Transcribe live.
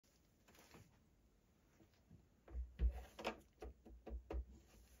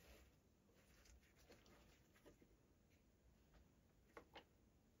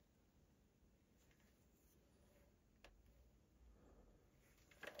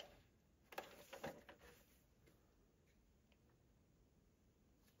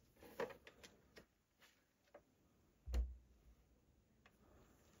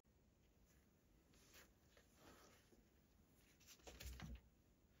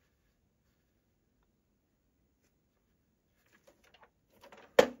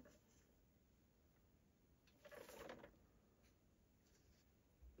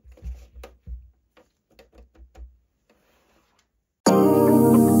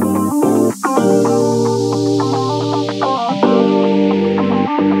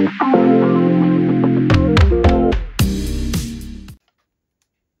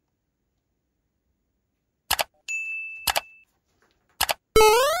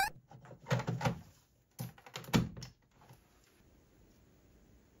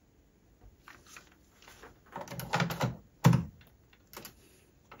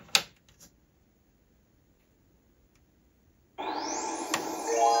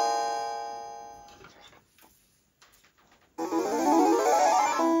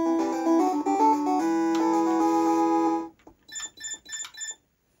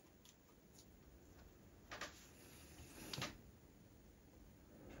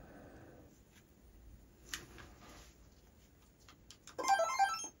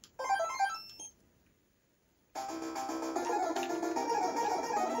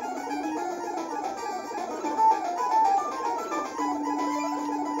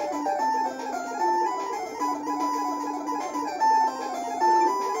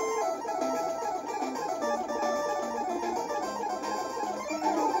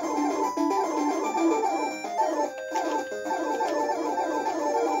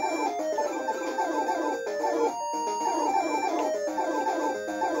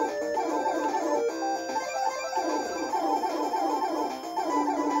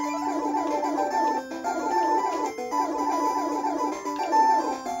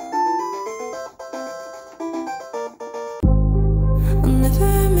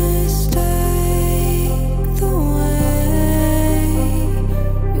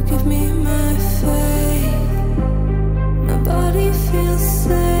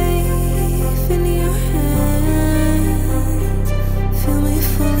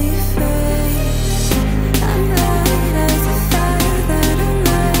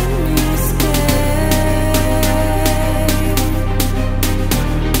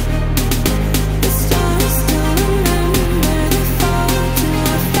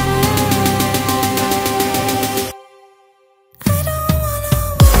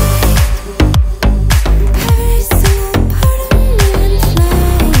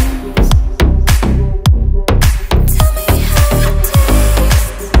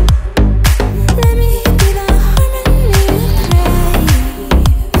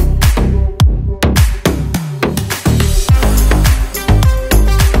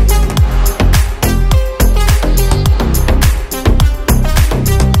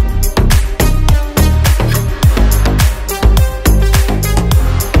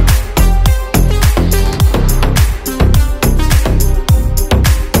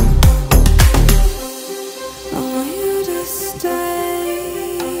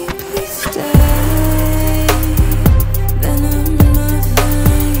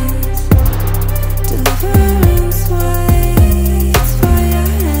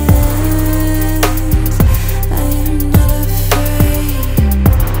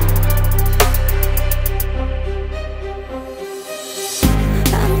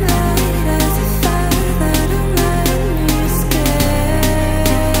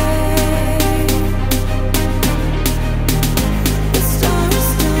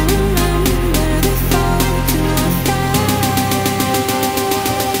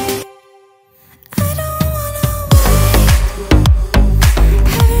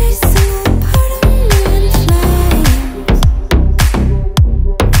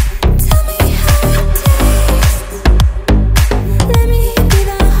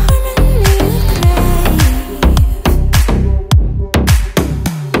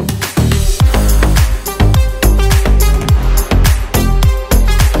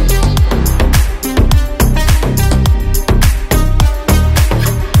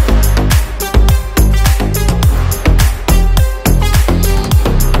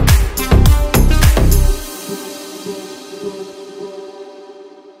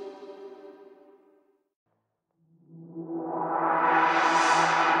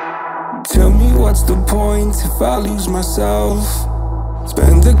I lose myself.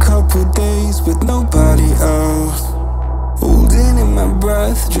 Spend a couple days with nobody else, holding in my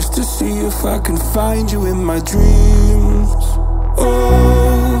breath just to see if I can find you in my dreams.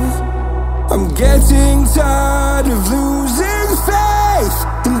 Oh, I'm getting tired of losing faith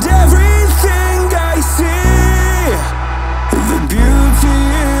in everything I see. The beauty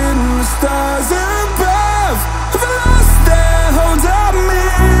in the stars above have lost their hold on me.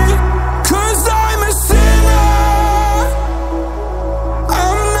 'Cause I'm a sinner,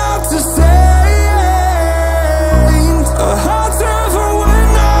 I'm not a saint, a heart of a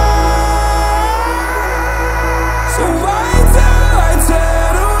winner. So why do I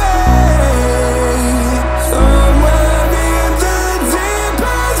turn away? Somewhere in the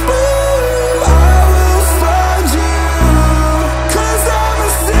deepest blue, I will find you. 'Cause I'm a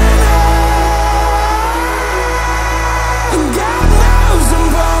sinner, and God knows I'm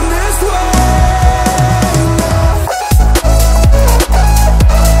born this way.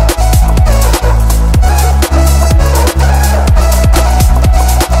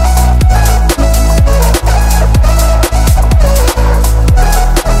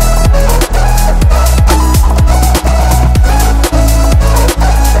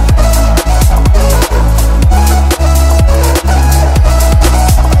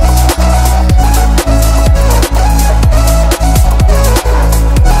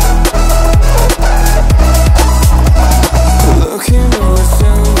 Looking at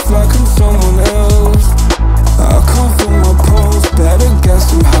myself like I'm someone else, I can't feel my pulse, better get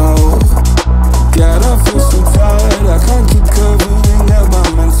some help. God, I feel so tired, I can't keep covering up my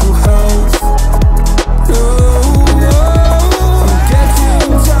mental health. Oh, I'm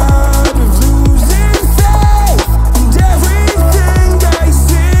getting tired of losing faith in everything I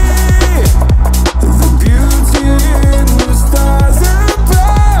see. The beauty in the stars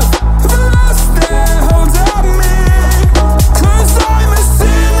above have lost their hold on me. 'Cause I'm a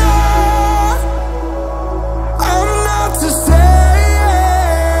sinner, I'm not a saint,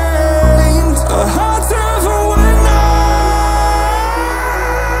 a heart of a winner.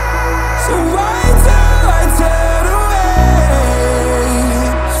 So why do I turn away?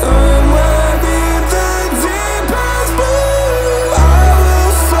 Somewhere in the deepest blue, I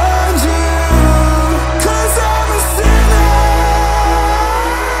will find you. 'Cause I'm a sinner,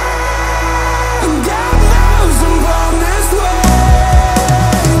 and God knows I'm born this way.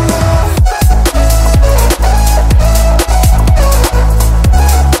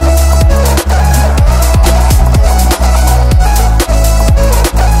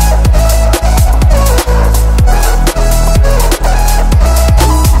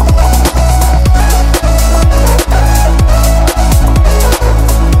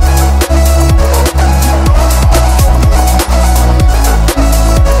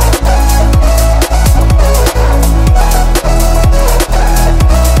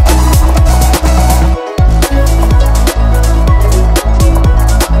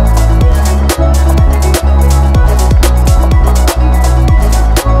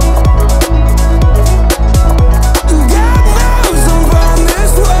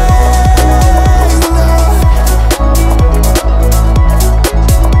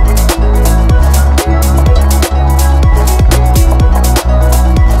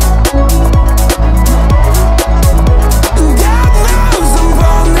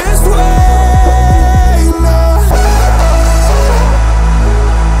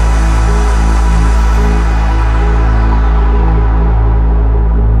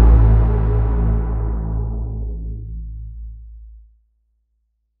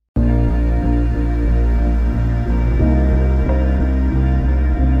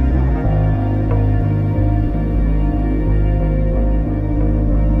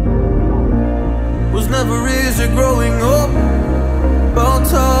 Was never easy growing up. About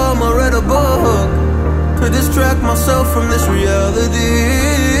time I read a book to distract myself from this reality.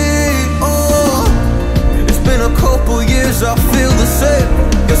 Oh, it's been a couple years, I feel the same.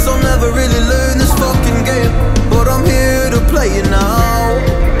 Guess I'll never really learn this fucking game, but I'm here to play it now.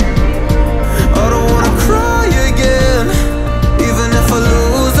 I don't wanna cry again, even if I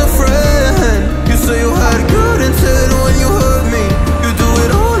lose a friend. You say you had good intent when you hurt me. You do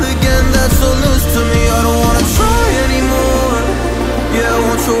it all again, that's so loose to me. I don't wanna try anymore. Yeah, I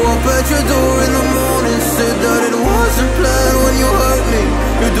won't show up at your door in the morning. Said that it wasn't planned when you hurt me.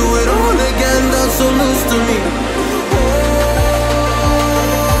 You do it all again, that's so loose to me.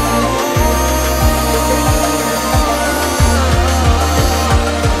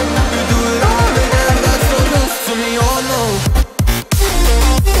 You do it all again, that's so loose to me. Oh no.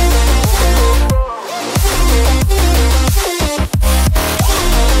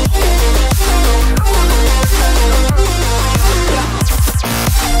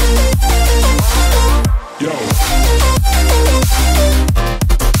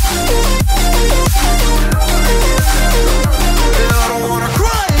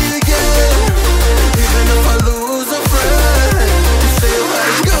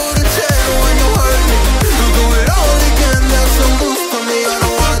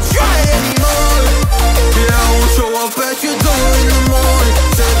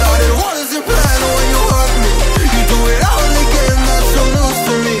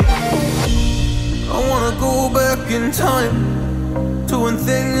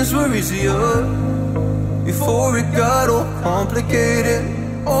 easier before it got all complicated.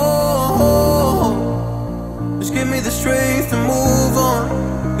 Oh, just give me the strength to move on,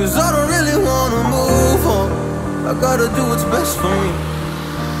 'cause I don't really wanna move on. I gotta do what's best for me.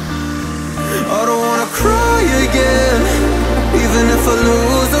 I don't wanna cry again, even if I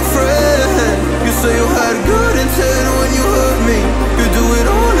lose a friend. You say you had good